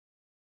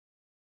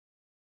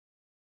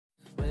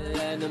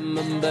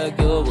naman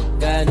bagyo, wag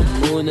ka na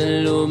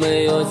munang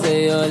lumayo,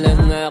 sa'yo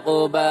lang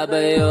ako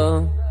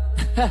babayo.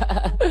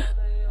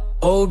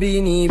 Oh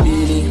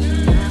binibini,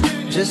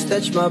 just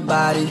touch my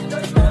body.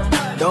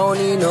 Don't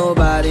need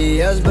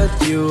nobody else but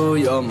you,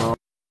 you're my.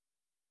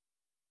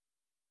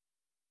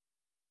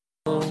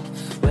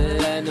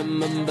 Wala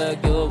naman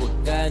bagyo, wag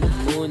ka na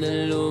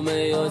munang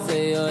lumayo,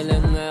 sa'yo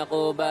lang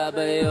ako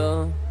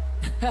babayo.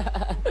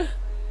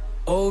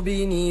 Oh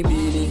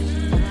binibini,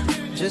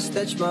 just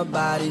touch my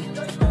body.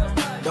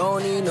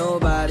 Don't need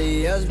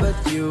nobody else but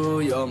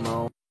you, you're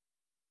my.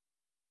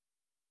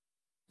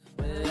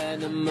 Wala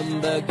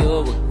naman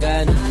bagyo, wag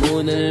ka na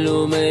munang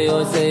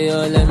lumayo,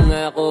 sa'yo lang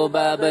ako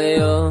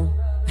babayo.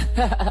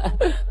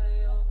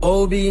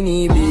 Oh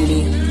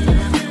binibini,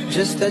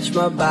 just touch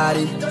my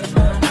body.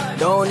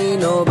 Don't need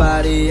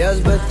nobody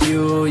else but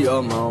you,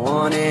 you're my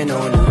one and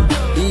only.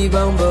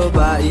 Ibang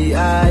babae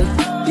ay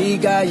di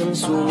kayang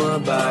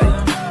sumabay.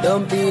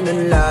 Dampi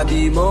ng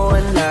labi mo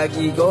ang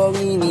lagi kong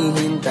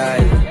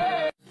inihintay.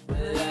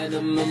 Wala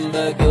naman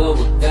bagyo,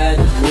 wag ka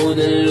na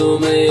munang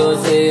lumayo,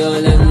 sa'yo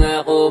lang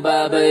ako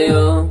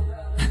babayo.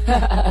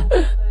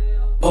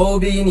 Oh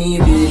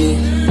binibini,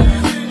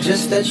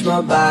 just touch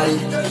my body.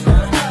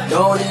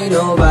 Don't need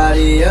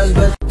nobody else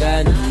but. Wag ka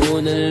na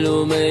munang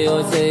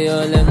lumayo,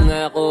 sa'yo lang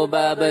ako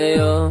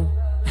babayo.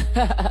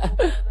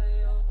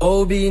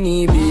 Oh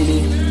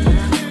binibini,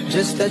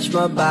 just touch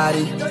my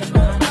body.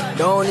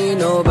 Don't need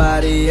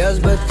nobody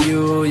else but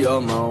you, you're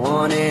my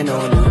one and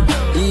only.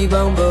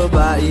 Ibang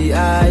babae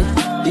ay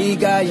di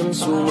kayang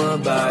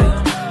sumabay.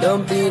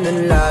 Dampi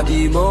ng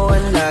labi mo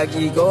ang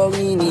lagi kong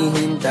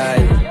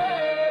inihintay.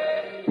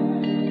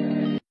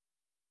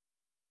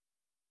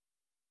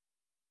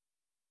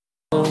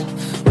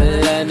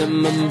 Wala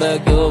naman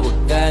bagyo, wag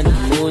ka na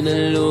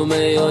munang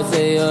lumayo,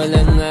 sa'yo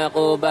lang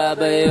ako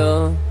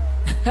babayo.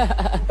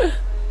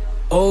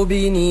 Oh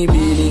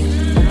binibini,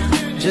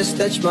 just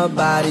touch my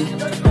body.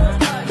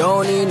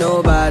 Don't need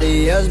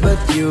nobody else but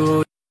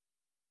you.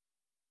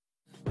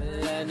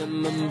 Wala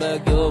naman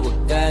bagyo, wag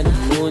ka na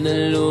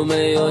munang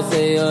lumayo,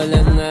 sa'yo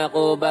lang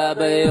ako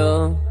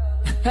babayo.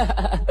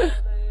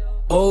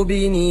 Oh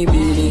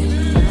binibini,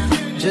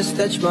 just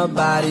touch my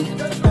body.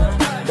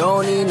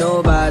 Don't need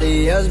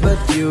nobody else but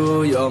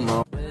you, you're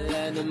my.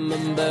 Wala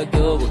naman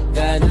bagyo, wag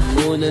ka na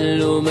munang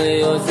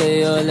lumayo,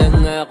 sa'yo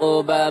lang ako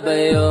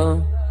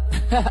babayo.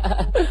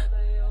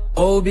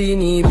 Oh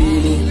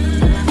binibini,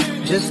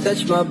 just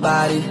touch my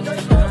body.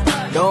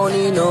 Don't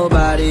need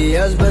nobody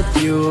else but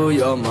you,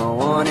 you're my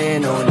one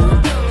and only.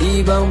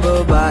 Ibang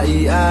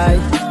babae ay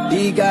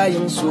di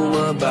kayang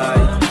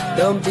sumabay.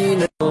 Dampi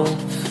na.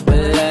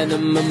 Wala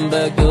naman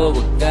bagyo,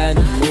 wag ka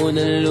na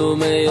munang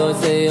lumayo,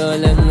 sa'yo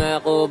lang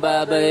ako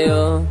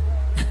babayo.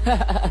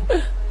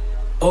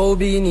 Oh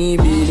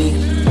binibini,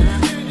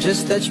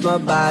 just touch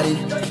my body.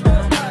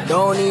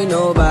 Don't need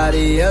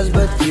nobody else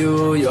but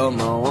you, you're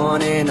my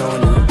one and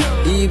only.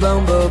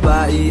 Ibang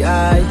babae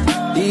ay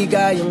di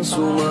kayang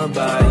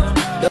sumabay.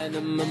 Wala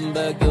naman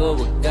bagyo,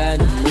 wag ka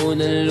na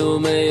munang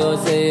lumayo,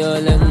 sa'yo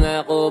lang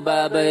ako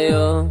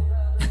babayo.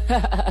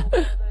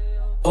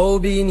 Oh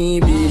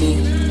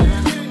binibini,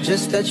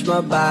 just touch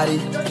my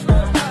body.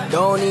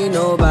 Don't need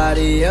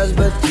nobody else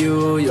but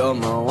you, you're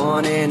my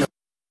one and only.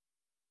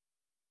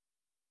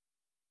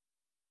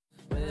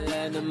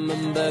 Wala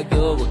naman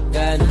bagyo, wag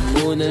ka na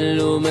munang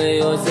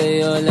lumayo,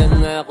 sa'yo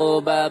lang ako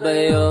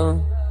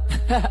babayo.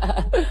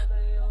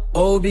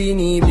 Oh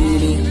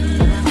binibini,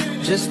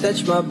 just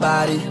touch my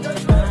body.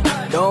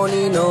 Don't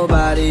need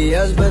nobody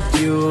else but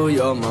you,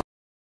 you're my.